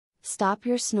Stop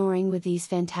your snoring with these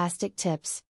fantastic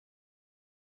tips.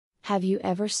 Have you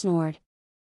ever snored?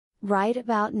 Right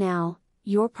about now,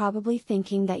 you're probably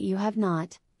thinking that you have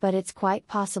not, but it's quite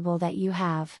possible that you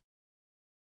have.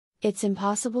 It's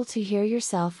impossible to hear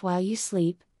yourself while you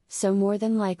sleep, so more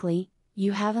than likely,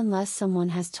 you have unless someone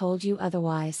has told you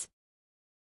otherwise.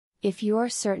 If you are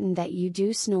certain that you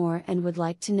do snore and would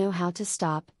like to know how to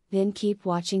stop, then keep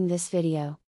watching this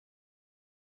video.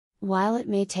 While it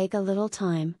may take a little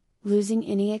time, losing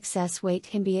any excess weight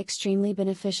can be extremely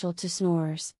beneficial to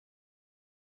snorers.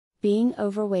 Being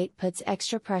overweight puts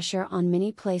extra pressure on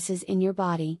many places in your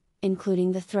body,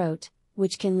 including the throat,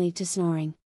 which can lead to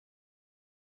snoring.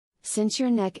 Since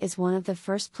your neck is one of the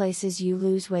first places you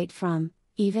lose weight from,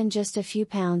 even just a few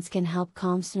pounds can help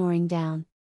calm snoring down.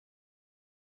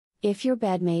 If your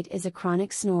bedmate is a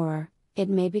chronic snorer, it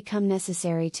may become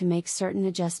necessary to make certain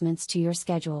adjustments to your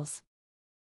schedules.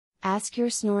 Ask your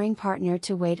snoring partner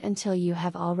to wait until you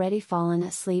have already fallen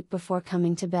asleep before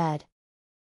coming to bed.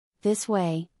 This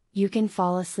way, you can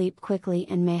fall asleep quickly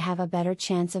and may have a better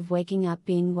chance of waking up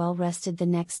being well rested the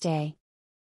next day.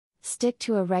 Stick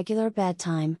to a regular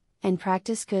bedtime, and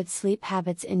practice good sleep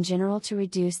habits in general to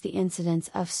reduce the incidence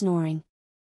of snoring.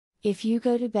 If you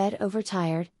go to bed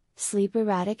overtired, sleep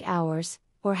erratic hours,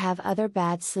 or have other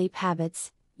bad sleep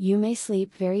habits, you may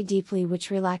sleep very deeply, which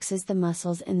relaxes the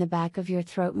muscles in the back of your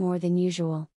throat more than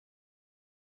usual.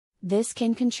 This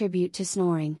can contribute to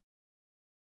snoring.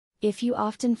 If you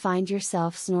often find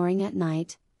yourself snoring at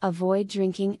night, avoid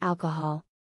drinking alcohol.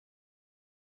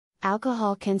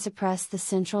 Alcohol can suppress the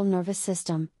central nervous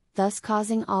system, thus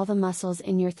causing all the muscles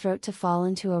in your throat to fall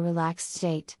into a relaxed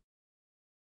state.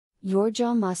 Your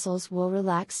jaw muscles will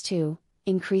relax too,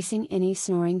 increasing any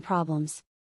snoring problems.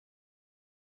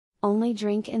 Only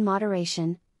drink in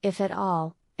moderation, if at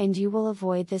all, and you will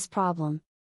avoid this problem.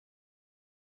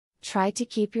 Try to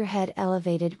keep your head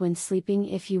elevated when sleeping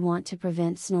if you want to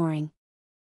prevent snoring.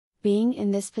 Being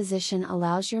in this position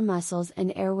allows your muscles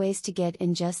and airways to get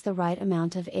in just the right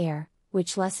amount of air,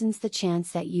 which lessens the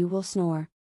chance that you will snore.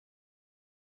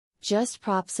 Just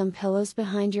prop some pillows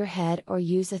behind your head or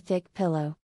use a thick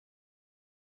pillow.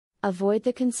 Avoid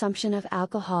the consumption of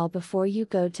alcohol before you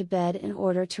go to bed in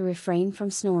order to refrain from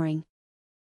snoring.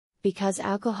 Because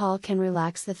alcohol can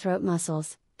relax the throat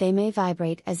muscles, they may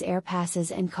vibrate as air passes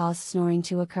and cause snoring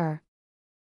to occur.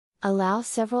 Allow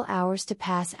several hours to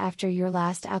pass after your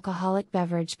last alcoholic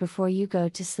beverage before you go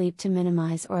to sleep to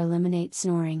minimize or eliminate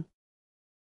snoring.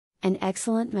 An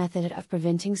excellent method of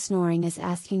preventing snoring is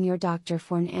asking your doctor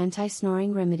for an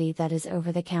anti-snoring remedy that is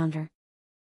over the counter.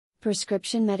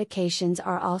 Prescription medications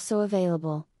are also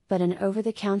available, but an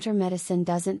over-the-counter medicine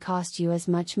doesn't cost you as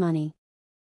much money.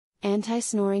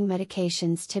 Anti-snoring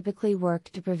medications typically work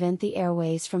to prevent the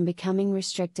airways from becoming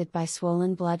restricted by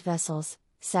swollen blood vessels,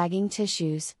 sagging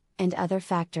tissues, and other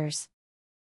factors.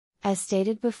 As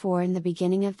stated before in the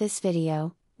beginning of this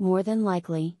video, more than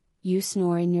likely, you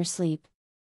snore in your sleep.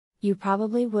 You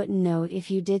probably wouldn't know if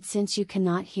you did since you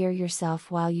cannot hear yourself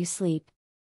while you sleep.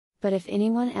 But if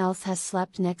anyone else has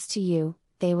slept next to you,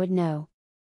 they would know.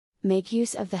 Make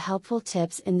use of the helpful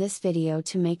tips in this video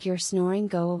to make your snoring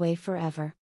go away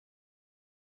forever.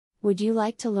 Would you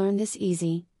like to learn this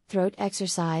easy, throat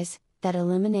exercise, that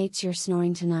eliminates your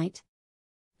snoring tonight?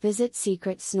 Visit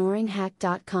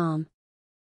secretsnoringhack.com.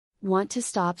 Want to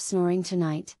stop snoring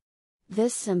tonight?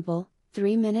 This simple,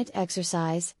 3-minute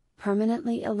exercise,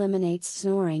 permanently eliminates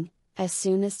snoring, as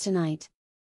soon as tonight.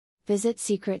 Visit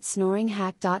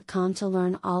secretsnoringhack.com to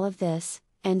learn all of this,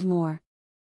 and more.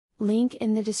 Link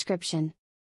in the description.